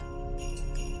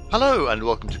Hello and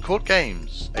welcome to Court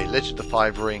Games, a Legend of the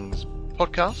Five Rings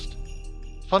podcast,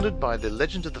 funded by the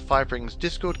Legend of the Five Rings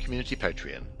Discord community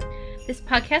Patreon. This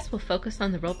podcast will focus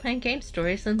on the role-playing game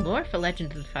stories and lore for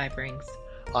Legend of the Five Rings.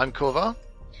 I'm Korvar.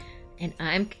 And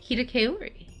I'm Kakita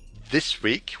Kaori. This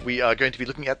week we are going to be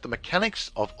looking at the mechanics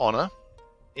of honor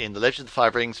in the Legend of the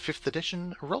Five Rings 5th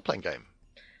edition role-playing game.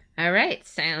 Alright,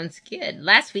 sounds good.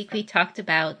 Last week we talked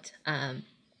about,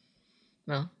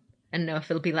 I don't know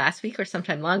if it'll be last week or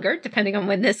sometime longer, depending on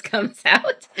when this comes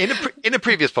out. In a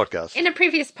previous podcast. In a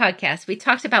previous podcast, we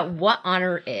talked about what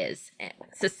honor is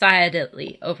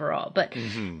societally overall. But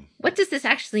what does this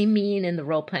actually mean in the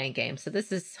role-playing game? So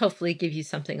this is hopefully give you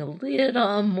something a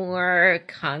little more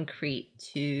concrete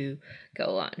to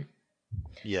go on.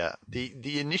 Yeah,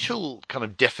 the initial kind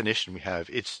of definition we have,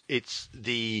 it's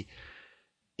the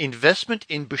investment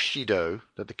in Bushido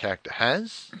that the character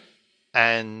has,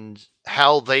 and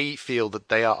how they feel that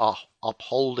they are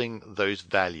upholding those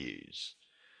values.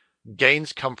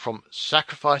 Gains come from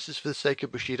sacrifices for the sake of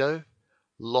Bushido.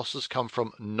 Losses come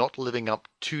from not living up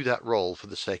to that role for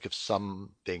the sake of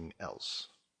something else.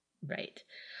 Right.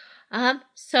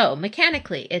 So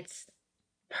mechanically, it's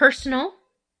personal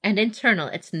and internal.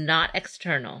 It's not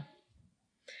external.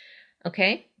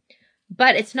 Okay?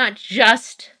 But it's not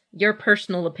just your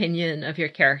personal opinion of your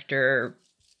character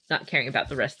not caring about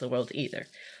the rest of the world either.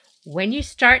 When you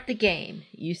start the game,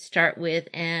 you start with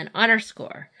an honor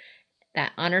score.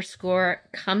 That honor score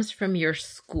comes from your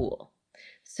school.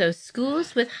 So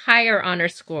schools with higher honor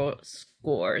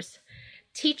scores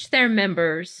teach their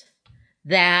members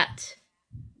that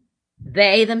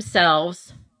they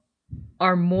themselves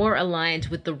are more aligned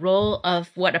with the role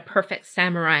of what a perfect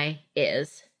samurai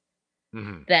is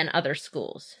than other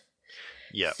schools.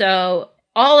 Yeah. So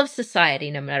all of society,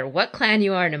 no matter what clan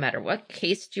you are, no matter what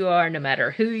caste you are, no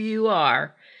matter who you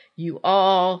are, you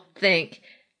all think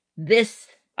this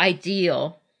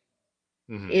ideal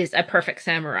is a perfect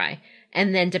samurai.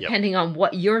 And then depending on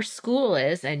what your school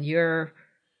is and what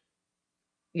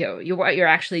you're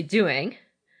actually doing,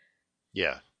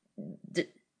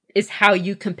 is how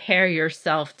you compare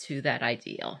yourself to that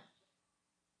ideal.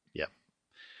 Yeah.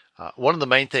 One of the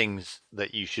main things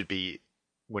that you should be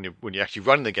when you're actually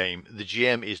running the game, the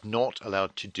GM is not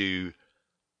allowed to do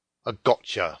a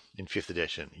gotcha in 5th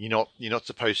edition. You're not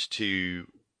supposed to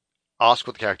ask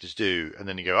what the characters do, and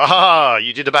then you go, aha,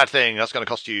 you did a bad thing, that's going to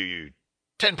cost you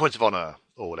 10 points of honor,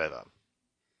 or whatever.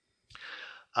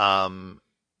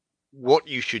 What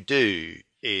you should do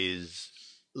is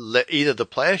either the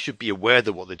player should be aware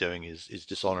that what they're doing is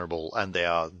dishonorable, and they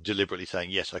are deliberately saying,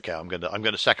 yes, okay, I'm going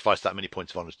to sacrifice that many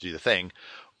points of honor to do the thing,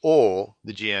 or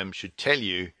the GM should tell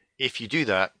you, if you do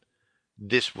that,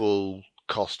 this will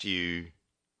cost you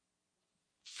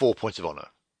 4 points of honor.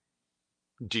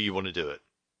 Do you want to do it?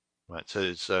 Right.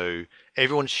 So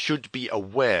everyone should be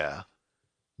aware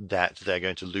that they're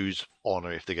going to lose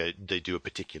honor if they do a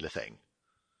particular thing.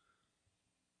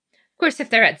 Of course, if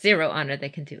they're at 0 honor, they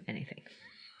can do anything.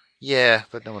 Yeah,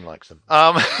 but no one likes them.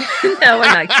 No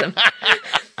one likes them.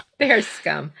 They're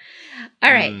scum.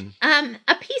 All right.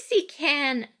 A PC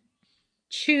can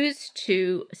choose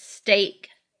to stake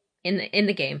in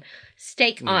the game,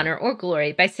 honor or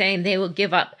glory by saying they will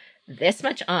give up this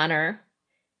much honor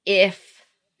if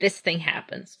this thing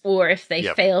happens, or if they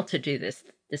fail to do this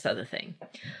other thing.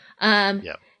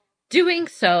 Doing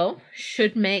so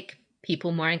should make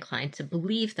people more inclined to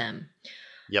believe them.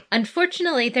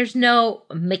 Unfortunately, there's no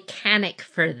mechanic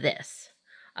for this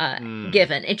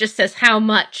given. It just says how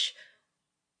much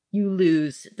you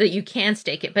lose, that you can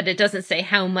stake it, but it doesn't say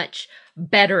how much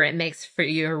better it makes for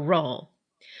your role.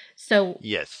 So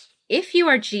if you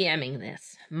are GMing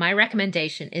this, my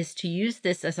recommendation is to use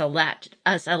this as a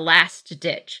last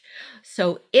ditch.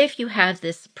 So if you have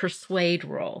this persuade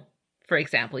role, for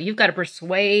example, you've got to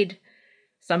persuade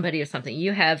somebody or something.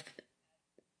 You have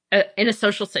in a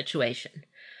social situation.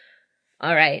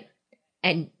 All right.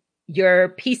 And your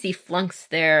PC flunks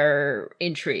their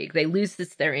intrigue. They lose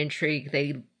their intrigue.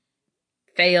 They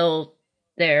fail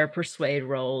their persuade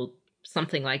roll,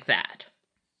 something like that.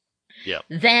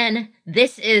 Then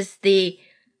this is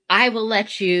I will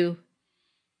let you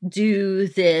do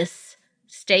this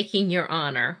staking your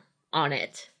honor on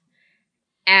it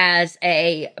as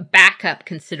a backup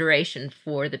consideration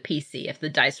for the PC if the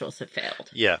dice rolls have failed.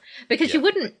 Because you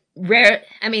wouldn't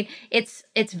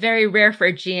it's very rare for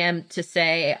a GM to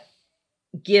say,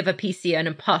 give a PC an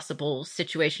impossible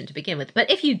situation to begin with. But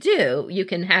if you do, you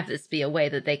can have this be a way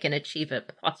that they can achieve a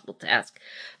possible task.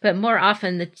 But more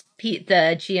often, the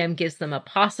GM gives them a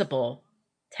possible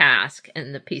task,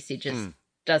 and the PC just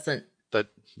doesn't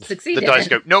succeed. The dice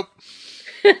go, nope.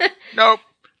 Nope.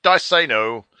 Dice say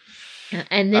no.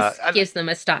 And this gives them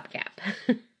a stopgap.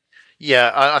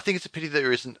 Yeah, I think it's a pity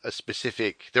there isn't a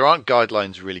specific. There aren't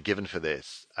guidelines really given for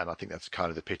this, and I think that's kind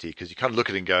of the pity because you kind of look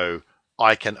at it and go,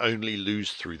 "I can only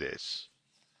lose through this,"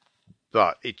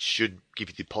 but it should give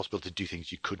you the possibility to do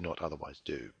things you could not otherwise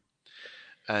do.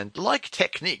 And like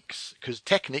techniques, because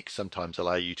techniques sometimes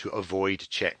allow you to avoid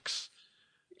checks.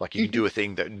 Like you can do a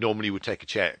thing that normally would take a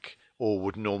check or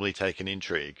would normally take an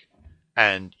intrigue,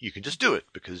 and you can just do it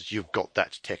because you've got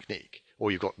that technique or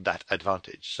you've got that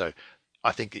advantage. So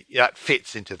I think that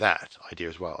fits into that idea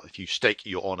as well. If you stake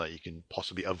your honor, you can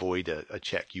possibly avoid a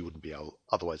check you wouldn't be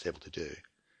otherwise able to do.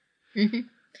 Mm-hmm.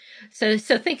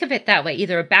 So think of it that way: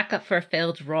 either a backup for a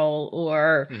failed roll,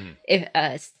 or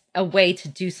if, a way to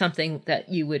do something that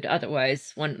you would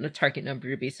otherwise want the target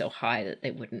number to be so high that they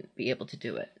wouldn't be able to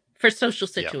do it. For social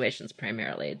situations,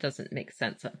 primarily, it doesn't make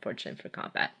sense, unfortunately, for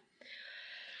combat.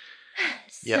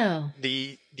 So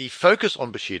the focus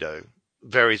on Bushido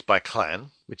varies by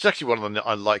clan, which is actually one of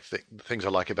the things I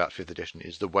like about 5th edition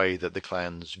is the way that the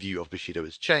clan's view of Bushido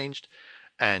has changed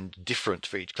and different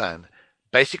for each clan.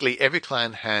 Basically, every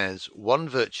clan has one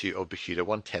virtue of Bushido,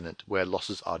 one tenet, where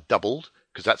losses are doubled,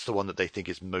 because that's the one that they think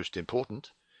is most important.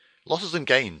 Losses and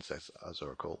gains, as I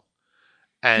recall.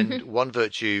 And one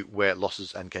virtue where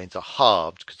losses and gains are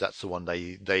halved, because that's the one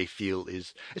they feel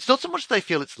is... It's not so much they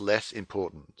feel it's less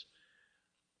important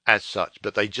as such,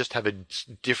 but they just have a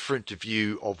different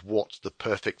view of what the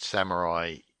perfect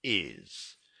samurai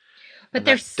is. But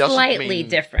they're slightly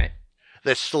different.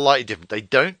 They're slightly different.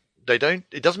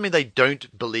 It doesn't mean they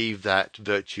don't believe that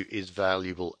virtue is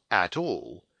valuable at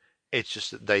all. It's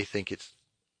just that they think it's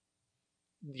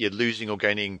losing or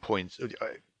gaining points.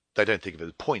 They don't think of it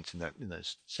as points in that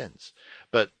sense.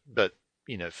 But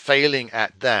failing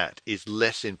at that is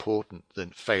less important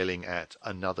than failing at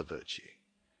another virtue.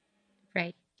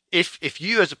 Right. If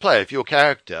you as a player, if your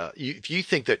character, if you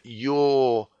think that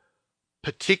your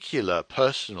particular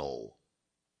personal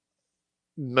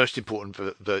most important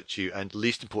virtue and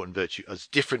least important virtue is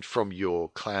different from your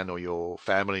clan or your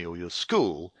family or your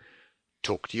school,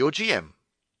 talk to your GM.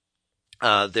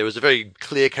 There was a very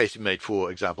clear case made, for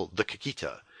example, the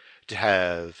Kakita, to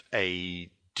have a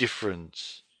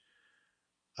different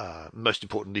most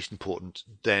important, least important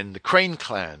than the Crane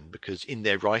clan, because in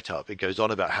their write-up it goes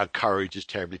on about how courage is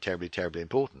terribly, terribly, terribly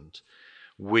important,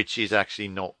 which is actually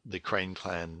not the Crane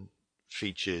clan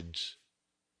featured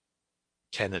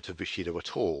tenet of Bushido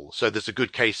at all. So there's a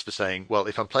good case for saying, well,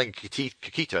 if I'm playing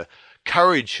Kakita,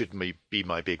 courage should be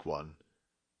my big one,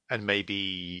 and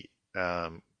maybe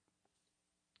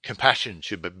compassion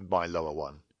should be my lower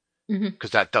one,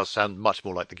 because that does sound much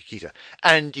more like the Kakita.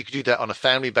 And you could do that on a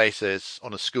family basis,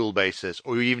 on a school basis,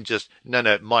 or even just,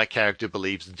 no, my character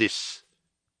believes this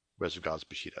as regards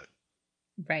Bushido.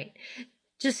 Right.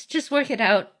 Just work it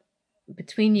out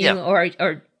between you,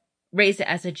 or raise it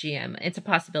as a GM. It's a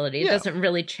possibility. It doesn't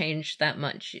really change that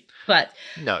much. But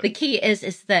the key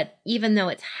is that even though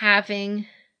it's having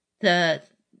the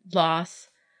loss,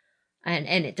 and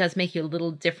it does make you a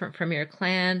little different from your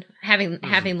clan, having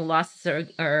the losses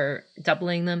or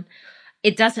doubling them,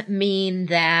 it doesn't mean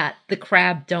that the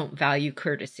crab don't value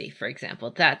courtesy, for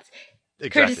example. That's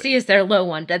courtesy is their low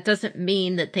one. That doesn't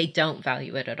mean that they don't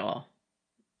value it at all.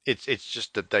 It's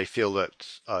just that they feel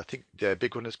that I think their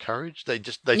big one is courage. They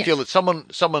feel that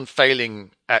someone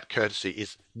failing at courtesy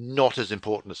is not as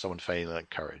important as someone failing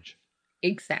at courage.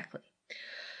 Exactly.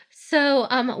 So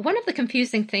one of the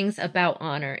confusing things about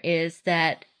honor is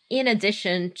that in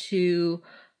addition to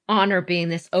honor being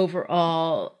this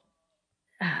overall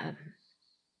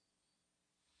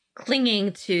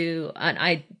clinging to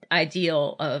an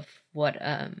ideal of what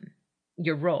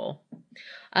your role,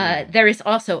 there is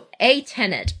also a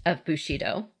tenet of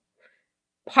Bushido,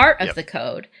 part of the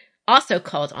code, also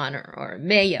called honor or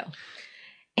Meiyo.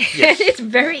 Yes. And it's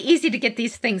very easy to get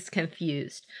these things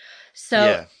confused.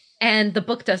 So, and the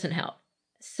book doesn't help.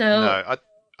 So, no,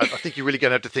 I think you're really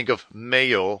going to have to think of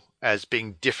Meiyo as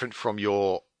being different from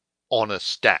your honor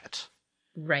stat.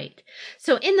 Right.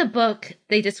 So in the book,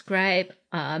 they describe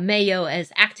Meiyo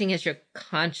as acting as your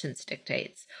conscience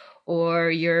dictates,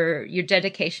 or your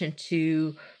dedication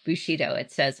to Bushido.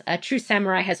 It says, a true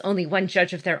samurai has only one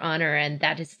judge of their honor, and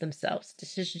that is themselves.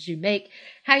 Decisions you make,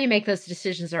 how you make those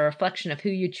decisions are a reflection of who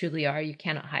you truly are. You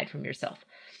cannot hide from yourself.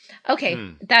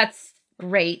 Okay, that's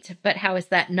great, but how is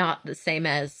that not the same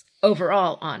as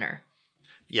overall honor?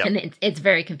 Yeah. And it's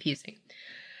very confusing.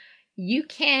 You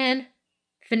can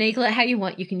finagle it how you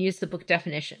want. You can use the book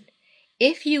definition.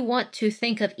 If you want to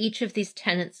think of each of these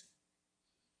tenets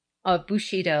of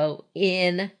Bushido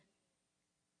in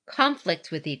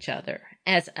conflict with each other,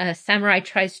 as a samurai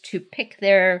tries to pick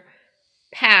their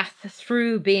path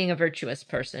through being a virtuous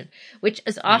person, which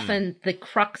is often the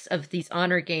crux of these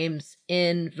honor games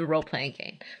in the role-playing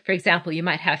game. For example, you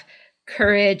might have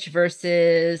courage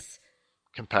versus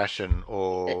compassion,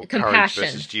 or courage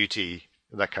versus duty,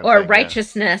 that kind of thing. Or thing,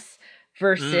 righteousness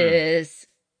versus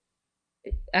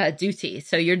duty.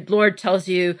 So your lord tells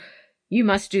you, you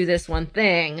must do this one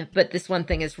thing, but this one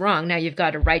thing is wrong. Now you've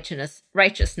got a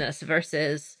righteousness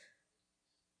versus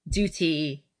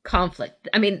duty conflict.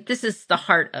 I mean, this is the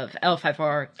heart of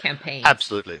L5R campaigns.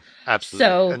 Absolutely.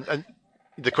 So, and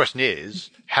the question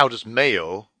is, how does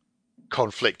Mayo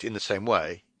conflict in the same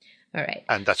way? All right.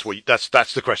 And that's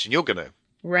the question you're going to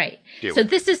deal with.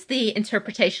 This is the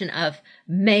interpretation of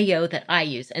Mayo that I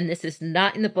use, and this is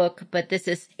not in the book, but this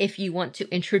is if you want to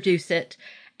introduce it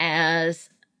as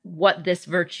what this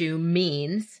virtue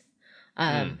means.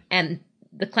 And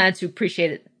the clans who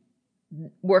appreciate it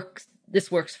this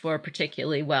works for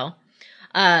particularly well,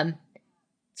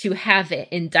 to have it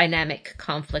in dynamic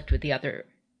conflict with the other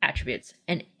attributes.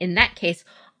 And in that case,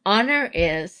 honor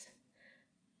is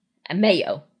a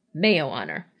Mayo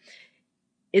honor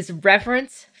is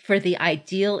reverence for the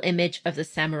ideal image of the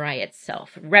samurai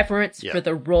itself, reverence for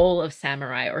the role of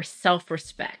samurai, or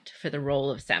self-respect for the role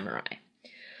of samurai.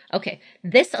 Okay,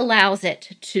 this allows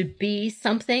it to be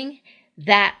something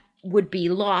that would be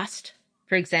lost,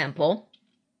 for example,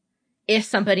 if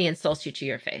somebody insults you to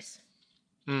your face.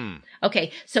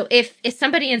 Okay, so if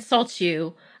somebody insults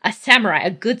you, a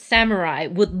good samurai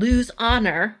would lose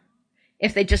honor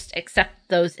if they just accept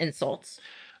those insults.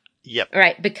 Yep.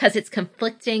 Right, because it's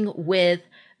conflicting with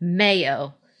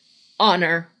Mayo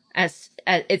honor, as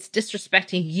it's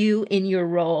disrespecting you in your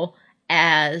role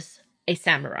as a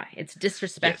samurai. It's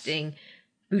disrespecting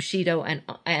Bushido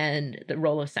and the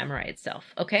role of samurai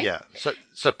itself. Okay? Yeah.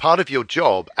 So part of your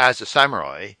job as a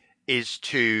samurai is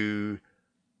to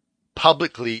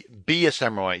publicly be a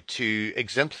samurai, to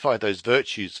exemplify those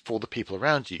virtues for the people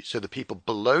around you, so the people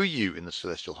below you in the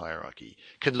celestial hierarchy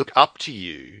can look up to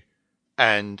you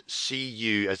and see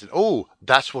you as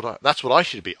that's what I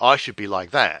should be. I should be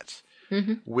like that.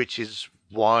 Mm-hmm. Which is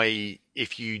why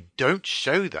if you don't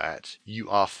show that, you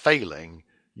are failing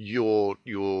your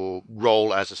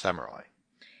role as a samurai.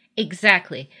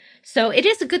 Exactly. So it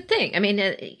is a good thing. I mean,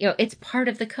 it's part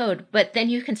of the code, but then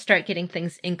you can start getting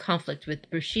things in conflict with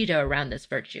Bushido around this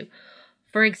virtue.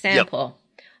 For example,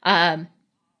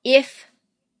 if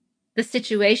the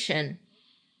situation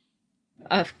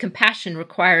of compassion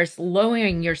requires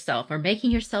lowering yourself or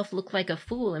making yourself look like a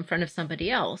fool in front of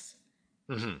somebody else,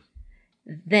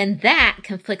 then that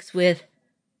conflicts with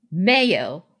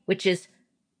Mayo, which is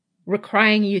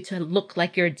requiring you to look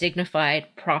like you're a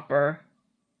dignified, proper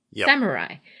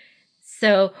samurai.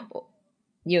 So,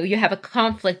 you have a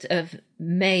conflict of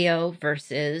Mayo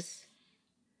versus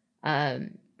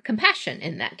compassion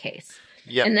in that case.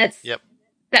 Yep. And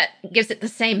that gives it the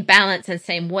same balance and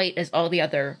same weight as all the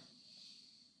other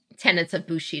tenets of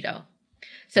Bushido.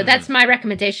 So that's my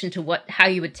recommendation to how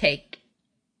you would take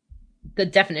the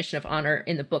definition of honor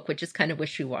in the book, which is kind of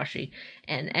wishy-washy,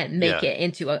 and make it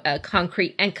into a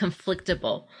concrete and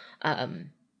conflictable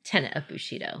tenet of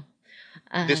Bushido.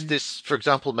 This, for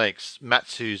example, makes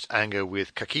Matsu's anger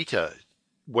with Kakita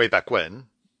way back when,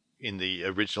 in the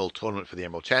original tournament for the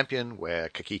Emerald Champion, where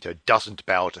Kakita doesn't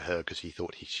bow to her because he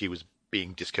thought she was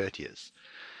being discourteous.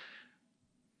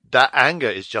 That anger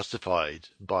is justified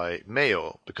by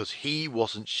Mayo because he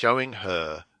wasn't showing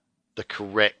her the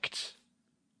correct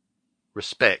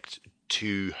respect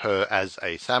to her as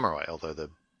a samurai, although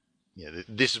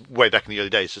this is way back in the early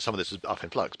days, so some of this is up in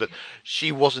flux, but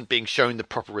she wasn't being shown the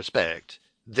proper respect,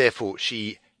 therefore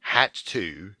she had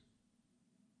to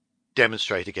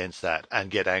demonstrate against that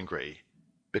and get angry,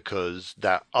 because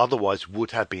that otherwise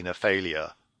would have been a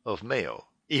failure of Mayo,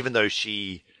 even though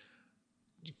she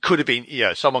could have been,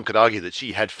 someone could argue that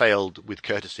she had failed with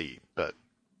courtesy, but,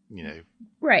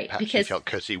 right, perhaps because she felt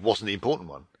courtesy wasn't the important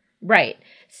one. Right.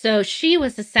 So she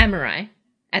was a samurai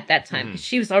at that time.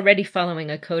 She was already following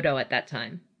a kodo at that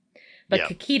time. But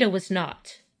Kakita was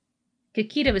not.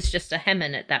 Kakita was just a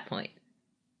hemin at that point.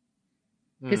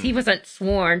 Because he wasn't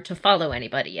sworn to follow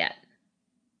anybody yet.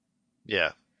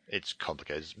 Yeah. It's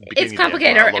complicated. It's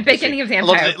complicated. Beginning of the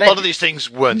Empire. A lot of these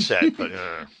things weren't said. But,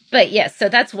 but yes, so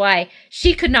that's why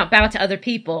she could not bow to other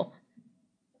people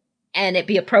and it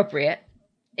be appropriate.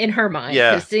 In her mind,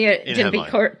 because it didn't be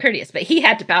courteous, but he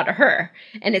had to bow to her,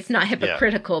 and it's not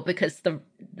hypocritical because the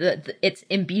it's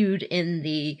imbued in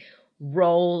the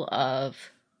role of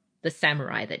the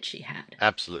samurai that she had.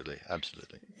 Absolutely.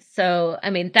 So, I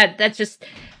mean, that's just,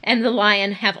 and the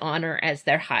lion have honor as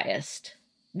their highest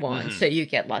one, so you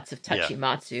get lots of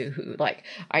Tachimatsu who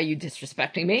are you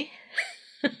disrespecting me?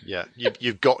 Yeah,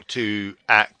 you've got to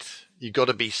act. You've got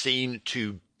to be seen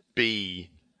to be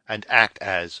and act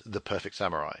as the perfect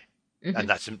samurai, Hmm. and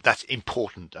that's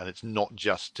important. And it's not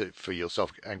just for your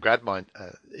self and grad mind,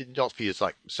 not for your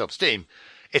like self esteem.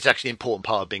 It's actually an important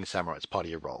part of being a samurai. It's part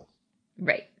of your role.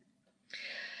 Right.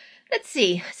 Let's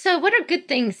see. So, what are good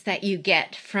things that you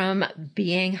get from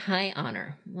being high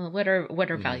honor? Well, what are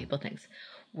Mm, valuable things?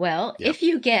 Well, yeah, if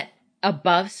you get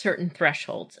above certain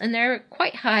thresholds, and they're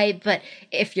quite high, but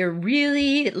if you're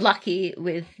really lucky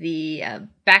with the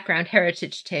background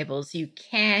heritage tables, you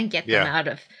can get them yeah, out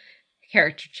of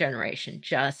character generation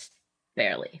just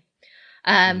barely.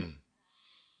 Um, mm,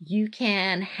 you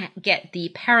can get the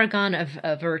paragon of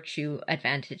virtue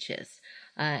advantages.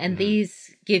 And mm,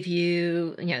 these give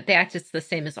you, they act as the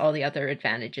same as all the other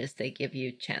advantages. They give you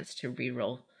a chance to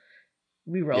yeah,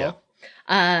 reroll.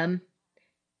 Um,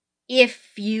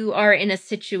 if you are in a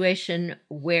situation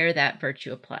where that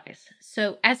virtue applies.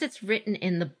 So, as it's written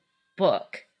in the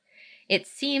book, it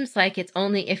seems like it's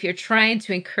only if you're trying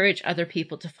to encourage other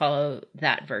people to follow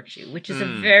that virtue, which is a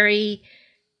mm, very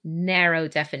narrow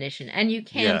definition, and you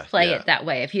can yeah, play yeah, it that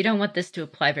way. If you don't want this to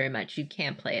apply very much, you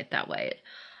can play it that way.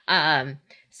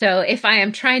 So if I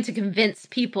am trying to convince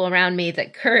people around me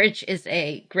that courage is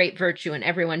a great virtue and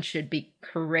everyone should be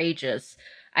courageous,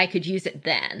 I could use it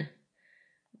then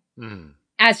mm,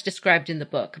 as described in the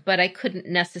book, but I couldn't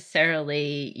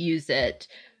necessarily use it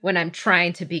when I'm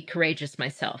trying to be courageous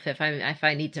myself, if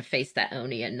I need to face that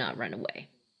oni and not run away.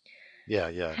 yeah,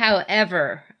 yeah,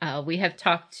 However, we have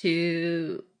talked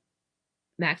to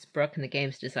Max Brook and the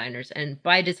games designers, and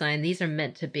by design, these are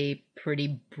meant to be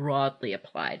pretty broadly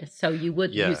applied. So you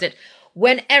would use yeah, it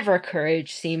whenever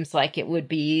courage seems like it would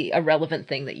be a relevant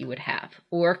thing that you would have,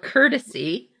 or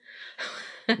courtesy,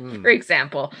 for mm,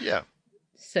 example. yeah.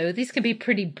 So these can be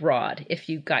pretty broad if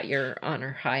you got your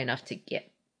honor high enough to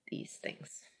get these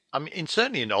things. I mean,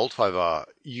 certainly in Old 5R,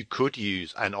 you could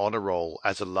use an honor roll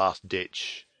as a last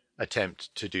ditch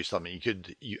attempt to do something.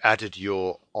 You added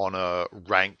your honor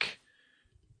rank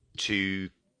to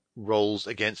rolls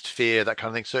against fear, that kind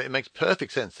of thing. So it makes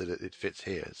perfect sense that it fits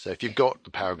here. So if you've got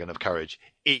the Paragon of Courage,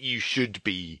 you should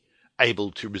be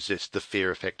able to resist the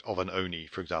fear effect of an Oni,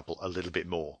 for example, a little bit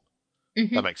more. That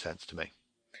Hmm. makes sense to me.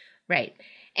 Right.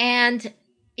 And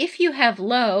if you have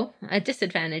low, a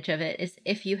disadvantage of it is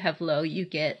if you have low, you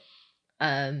get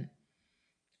um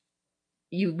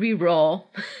you re-roll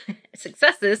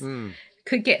successes, Mm.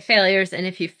 could get failures, and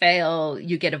if you fail,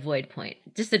 you get a void point.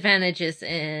 Disadvantages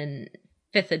in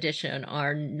fifth edition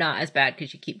are not as bad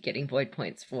because you keep getting void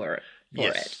points for it.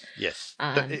 Yes, yes.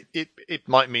 Um, It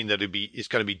might mean that it's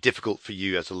going to be difficult for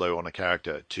you as a low honor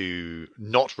character to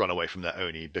not run away from that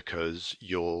Oni because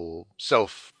your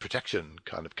self protection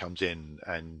kind of comes in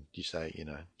and you say,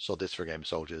 sod this for a game of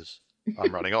soldiers.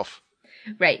 I'm running off.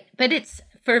 right, but it's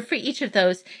for each of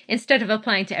those. Instead of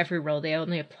applying to every role, they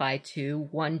only apply to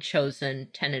one chosen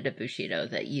tentative bushido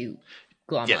that you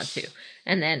glom onto, Yes.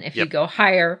 and then if you Yep. go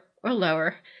higher or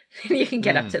lower, then you can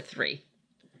get up Mm. to 3.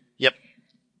 Yep.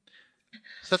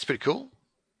 So that's pretty cool.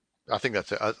 I think I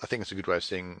think it's a good way of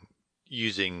seeing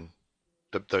using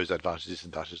those advantages,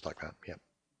 disadvantages like that. Yep.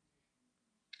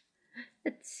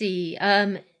 Let's see.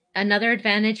 Another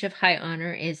advantage of high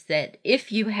honor is that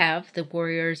if you have the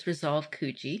warrior's resolve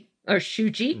Kuji or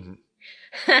Shuji,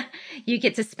 Mm-hmm. you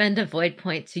get to spend a void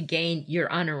point to gain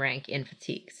your honor rank in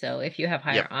fatigue. So if you have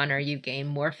higher Yep. honor, you gain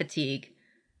more fatigue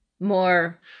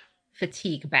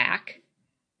back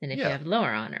than if you Yeah. have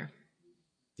lower honor.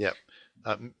 Yep.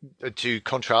 To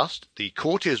contrast, the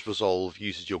Courtier's Resolve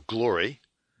uses your glory,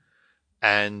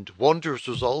 and Wanderer's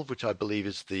Resolve, which I believe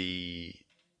is the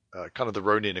kind of the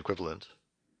Ronin equivalent,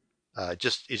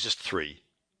 is just 3.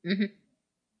 Hmm.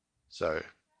 So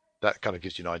that kind of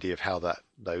gives you an idea of how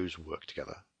those work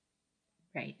together.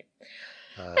 Right.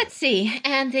 Uh, Let's see.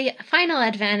 And the final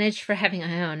advantage for having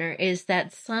high honor is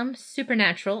that some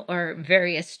supernatural or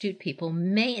very astute people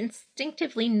may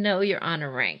instinctively know your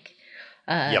honor rank.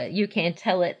 yep. You can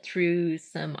tell it through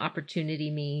some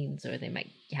opportunity means, or they might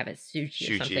have a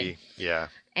sushi or something, Shuji. Yeah.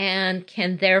 and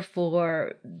can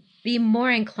therefore be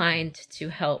more inclined to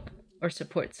help or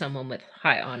support someone with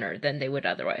high honor than they would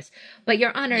otherwise. But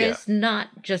your honor Yeah. is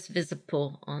not just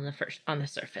visible on the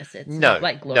surface. It's not No.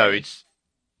 like No. glory.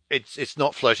 It's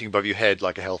not floating above your head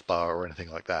like a health bar or anything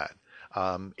like that.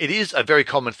 It is a very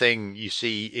common thing you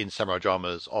see in samurai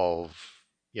dramas of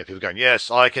people going, yes,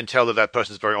 I can tell that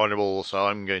person's very honorable, so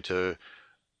I'm going to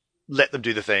let them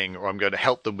do the thing, or I'm going to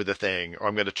help them with the thing, or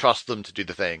I'm going to trust them to do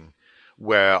the thing,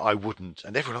 where I wouldn't.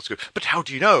 And everyone else goes, but how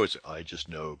do you know? I just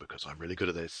know because I'm really good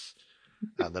at this.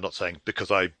 And they're not saying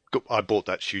because I bought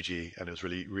that Shuji and it was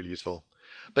really, really useful.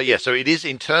 But yeah, so it is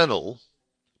internal,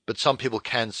 but some people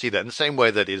can see that in the same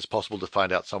way that it is possible to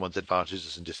find out someone's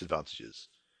advantages and disadvantages.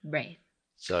 Right.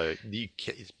 So you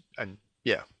can, and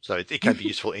yeah, so it can be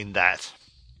useful in that.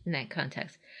 In that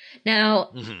context.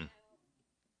 Now,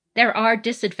 there are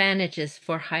disadvantages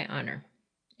for high honor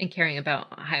and caring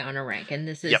about high honor rank, and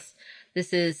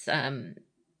this is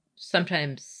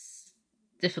sometimes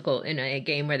difficult in a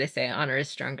game where they say honor is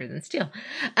stronger than steel.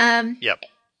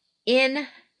 In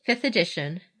 5th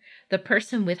edition, the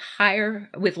person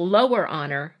with lower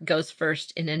honor goes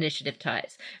first in initiative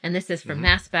ties, and this is for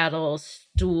mass battles,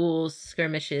 duels,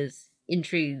 skirmishes,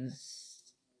 intrigues,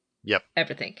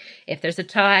 everything. If there's a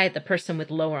tie, the person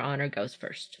with lower honor goes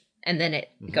first, and then it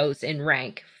goes in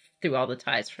rank through all the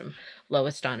ties from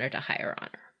lowest honor to higher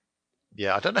honor.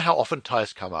 Yeah, I don't know how often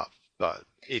ties come up, but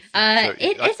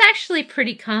it's actually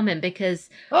pretty common because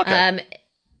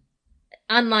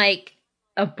unlike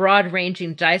a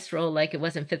broad-ranging dice roll like it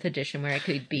was in 5th edition where it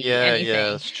could be anything.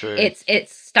 Yeah, that's true.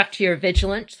 It's stuck to your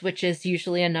vigilance, which is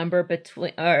usually a number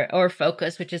between, or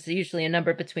focus, which is usually a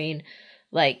number between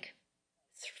like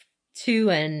 2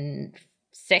 and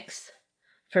 6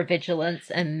 for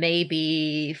vigilance, and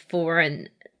maybe 4 and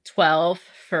 12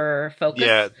 for focus.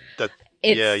 Yeah,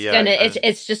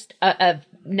 it's just a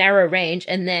narrow range,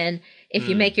 and then if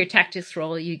you make your tactics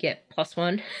roll, you get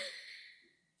 +1.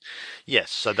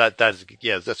 Yes, so that's a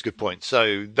good point.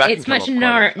 So that it's much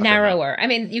narrower. I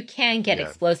mean, you can get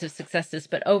explosive successes,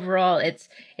 but overall, it's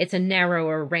a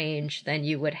narrower range than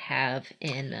you would have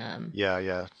in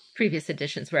previous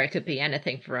editions, where it could be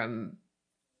anything from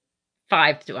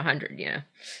 5 to 100.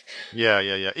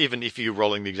 Yeah. Even if you're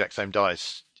rolling the exact same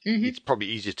dice, it's probably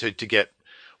easier to get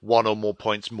 1 or more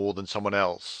points more than someone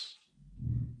else.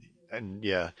 And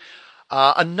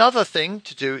another thing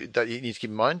to do that you need to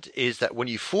keep in mind is that when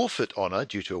you forfeit honor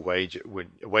due to a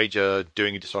wager,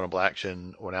 doing a dishonorable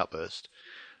action, or an outburst,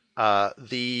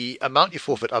 the amount you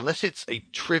forfeit, unless it's a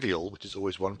trivial, which is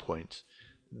always 1 point,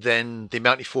 then the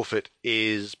amount you forfeit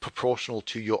is proportional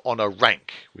to your honor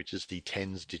rank, which is the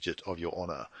tens digit of your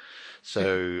honor.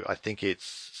 So I think a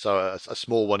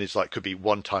small one is could be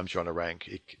 1 times your honor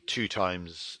rank, 2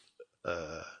 times.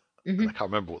 I can't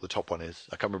remember what the top one is.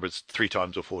 I can't remember if it's 3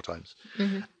 times or 4 times.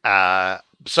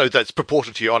 So that's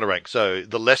proportional to your honor rank. So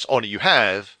the less honor you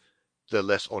have, the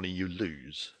less honor you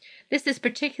lose. This is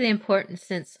particularly important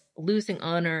since losing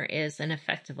honor is an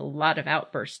effect of a lot of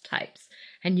outburst types,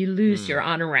 and you lose your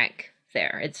honor rank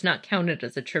there. It's not counted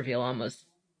as a trivial almost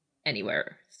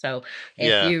anywhere. So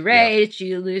if you rage,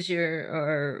 you lose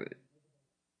your,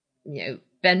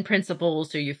 bend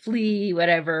principles, or you flee,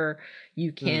 whatever,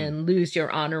 you can lose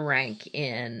your honor rank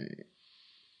in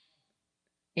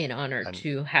honor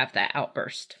to have that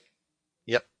outburst.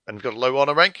 Yep, and you've got a low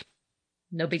honor rank.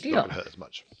 No big deal. Not going to hurt as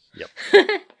much. Yep.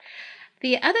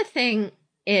 The other thing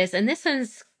is, and this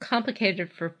one's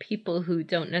complicated for people who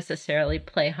don't necessarily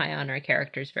play high honor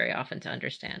characters very often to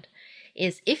understand,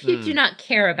 is if you do not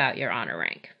care about your honor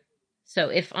rank. So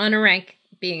if honor rank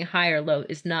being high or low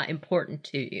is not important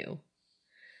to you,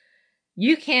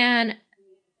 you can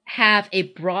have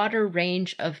a broader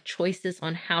range of choices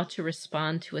on how to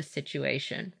respond to a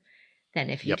situation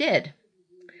than if you did.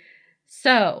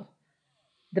 So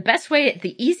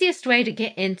the easiest way to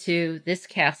get into this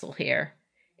castle here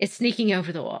is sneaking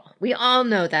over the wall. We all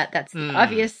know that. That's the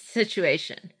obvious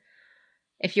situation.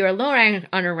 If you're a low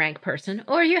honor rank person,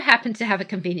 or you happen to have a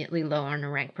conveniently low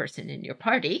honor rank person in your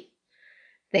party,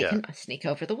 they can sneak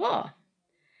over the wall.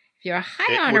 If you're a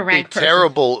high honor rank person...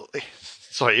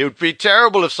 It would be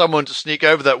terrible if someone to sneak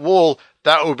over that wall.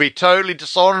 That would be totally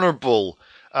dishonorable.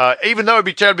 Even though it would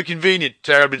be terribly convenient,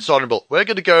 terribly dishonorable. We're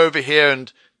going to go over here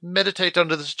and meditate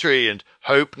under this tree and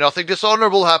hope nothing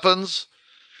dishonorable happens.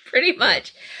 Pretty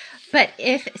much. But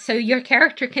your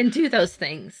character can do those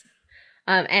things.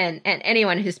 And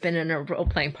anyone who's been in a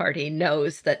role-playing party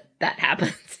knows that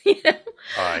happens.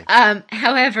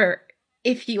 However,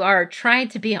 if you are trying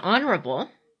to be honorable...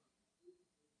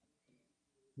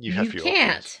 You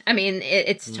can't. I mean,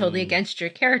 it's totally against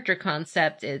your character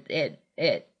concept.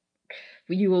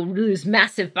 You will lose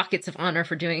massive buckets of honor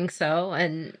for doing so,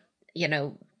 and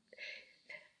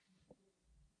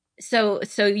so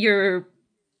your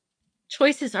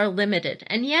choices are limited.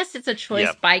 And yes, it's a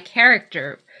choice by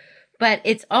character, but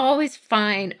it's always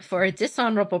fine for a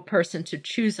dishonorable person to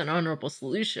choose an honorable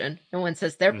solution. No one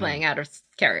says they're playing out of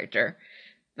character,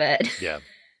 but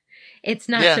it's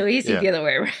not so easy the other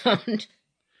way around.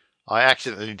 I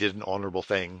accidentally did an honourable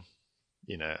thing.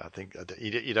 I think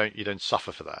you don't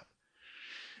suffer for that.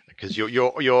 Because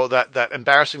you're that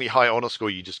embarrassingly high honor score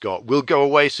you just got will go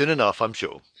away soon enough, I'm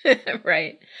sure.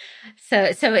 Right.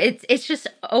 So it's just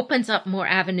opens up more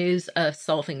avenues of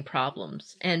solving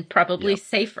problems, and probably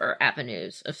safer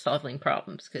avenues of solving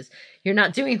problems, because you're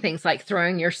not doing things like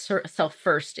throwing yourself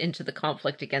first into the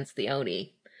conflict against the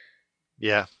Oni.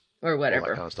 Yeah. Or whatever. All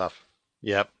that kind of stuff.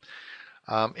 Yep.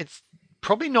 It's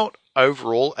probably not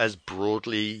overall as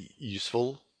broadly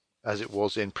useful as it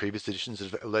was in previous editions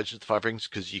of Legends of the Five Rings,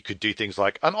 because you could do things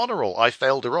like an honor roll. I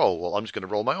failed a roll. Well, I'm just going to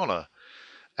roll my honor,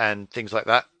 and things like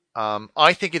that.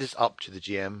 I think it is up to the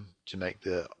GM to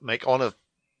make honor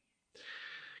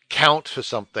count for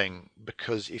something,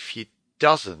 because if he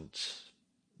doesn't,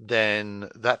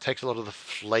 then that takes a lot of the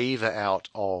flavor out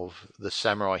of the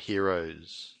samurai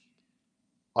heroes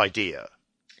idea.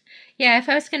 Yeah, if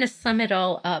I was going to sum it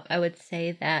all up, I would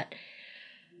say that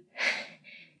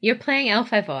you're playing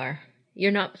L5R.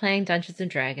 You're not playing Dungeons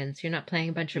and Dragons. You're not playing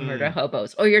a bunch of murder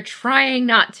hobos, or you're trying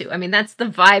not to. I mean, that's the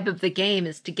vibe of the game,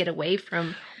 is to get away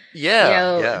from,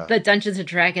 the Dungeons and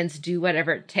Dragons, do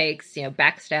whatever it takes,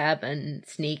 backstab and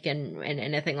sneak and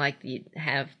anything like you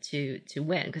have to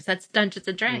win, because that's Dungeons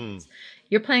and Dragons.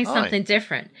 You're playing something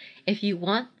different. If you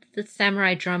want the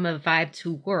samurai drama vibe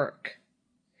to work,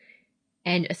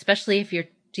 and especially if you're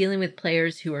dealing with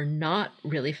players who are not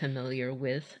really familiar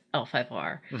with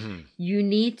L5R, you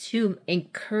need to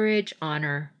encourage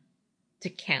honor to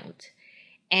count.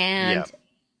 And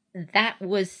that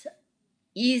was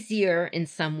easier in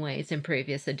some ways in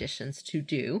previous editions to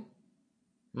do,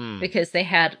 because they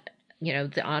had,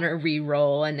 the honor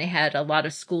reroll, and they had a lot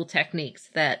of school techniques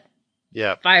that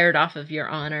fired off of your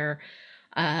honor.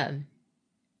 And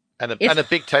a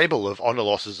big table of honor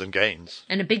losses and gains.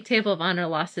 And a big table of honor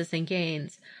losses and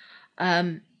gains.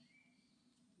 I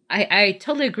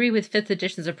totally agree with 5th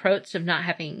edition's approach of not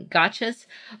having gotchas,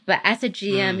 but as a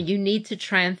GM, you need to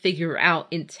try and figure out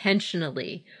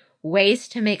intentionally ways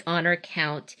to make honor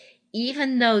count,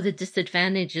 even though the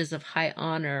disadvantages of high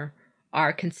honor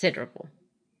are considerable.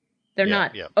 They're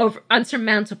not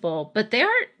unsurmountable, but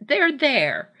they're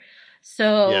there.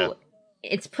 So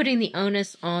it's putting the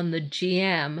onus on the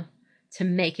GM to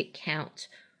make it count,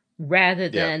 rather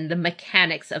than the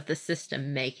mechanics of the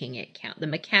system making it count. The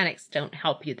mechanics don't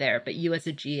help you there, but you as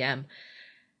a GM,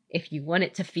 if you want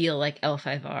it to feel like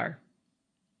L5R,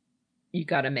 you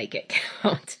got to make it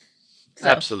count. So.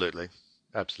 Absolutely.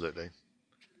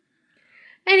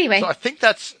 Anyway, so I think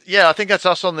that's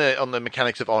us on the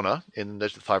mechanics of honor in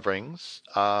Legend of the Five Rings.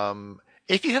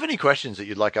 If you have any questions that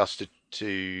you'd like us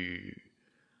to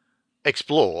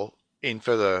explore in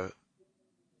further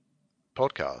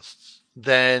podcasts,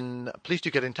 then please do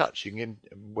get in touch. You can,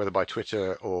 whether by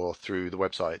Twitter or through the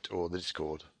website or the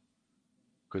Discord,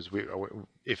 because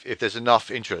if there's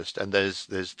enough interest and there's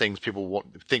things people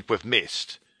think we've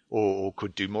missed or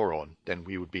could do more on, then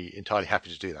we would be entirely happy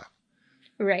to do that.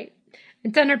 Right.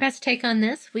 We've done our best take on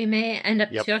this. We may end up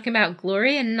talking about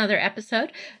Glory in another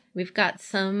episode. We've got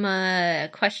some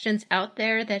questions out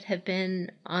there that have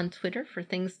been on Twitter for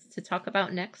things to talk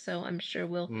about next, so I'm sure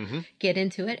we'll get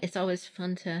into it. It's always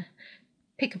fun to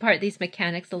pick apart these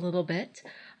mechanics a little bit.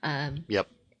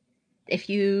 If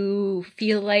you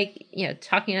feel like,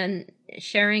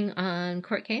 sharing on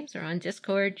Court Games or on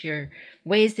Discord your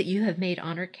ways that you have made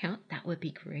honor count, that would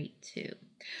be great too.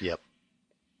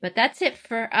 But that's it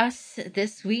for us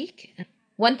this week.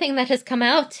 One thing that has come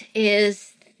out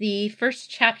is the first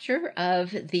chapter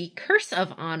of the Curse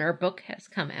of Honor book has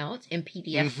come out in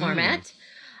PDF format.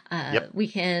 We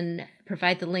can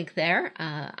provide the link there.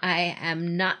 I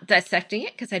am not dissecting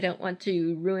it because I don't want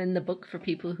to ruin the book for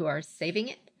people who are saving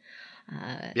it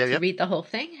to read the whole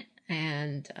thing.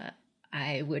 And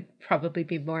I would probably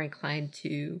be more inclined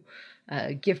to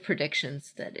give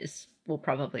predictions that will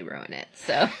probably ruin it.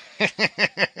 So,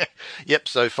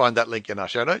 so find that link in our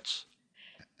show notes.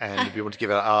 And if you want to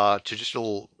give our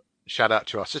traditional shout out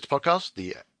to our sister podcast,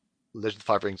 the Legend of the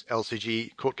Five Rings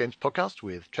LCG Court Games podcast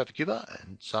with Trevor Cuba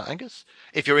and Sir Angus.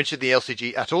 If you're interested in the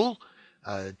LCG at all,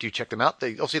 do check them out.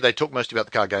 They talk mostly about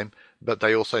the card game, but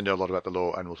they also know a lot about the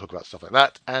lore and will talk about stuff like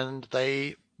that. And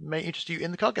they may interest you in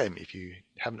the card game if you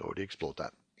haven't already explored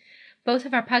that. Both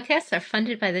of our podcasts are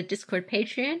funded by the Discord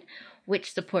Patreon,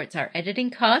 which supports our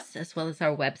editing costs, as well as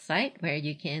our website, where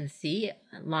you can see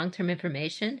long-term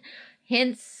information,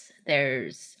 hints,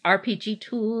 there's RPG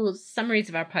tools, summaries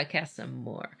of our podcasts, and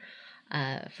more.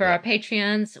 For our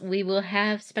Patreons, we will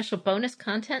have special bonus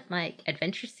content like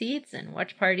Adventure Seeds and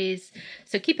Watch Parties,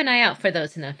 so keep an eye out for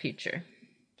those in the future.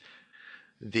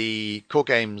 The Core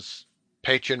Games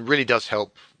Patreon really does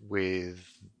help with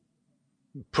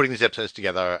putting these episodes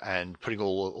together and putting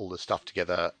all the stuff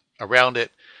together around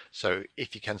it. So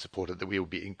if you can support it, then we will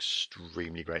be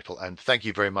extremely grateful. And thank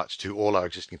you very much to all our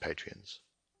existing Patreons.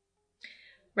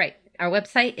 Right. Our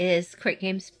website is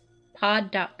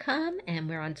courtgamespod.com, and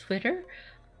we're on Twitter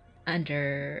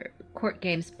under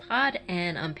courtgamespod,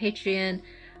 and on Patreon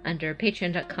under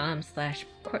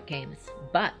patreon.com/courtgames.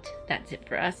 But that's it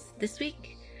for us this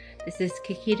week. This is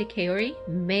Kikita Kaori.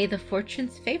 May the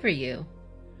fortunes favor you.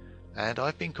 And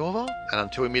I've been Korval, and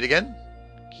until we meet again,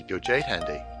 keep your jade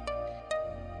handy.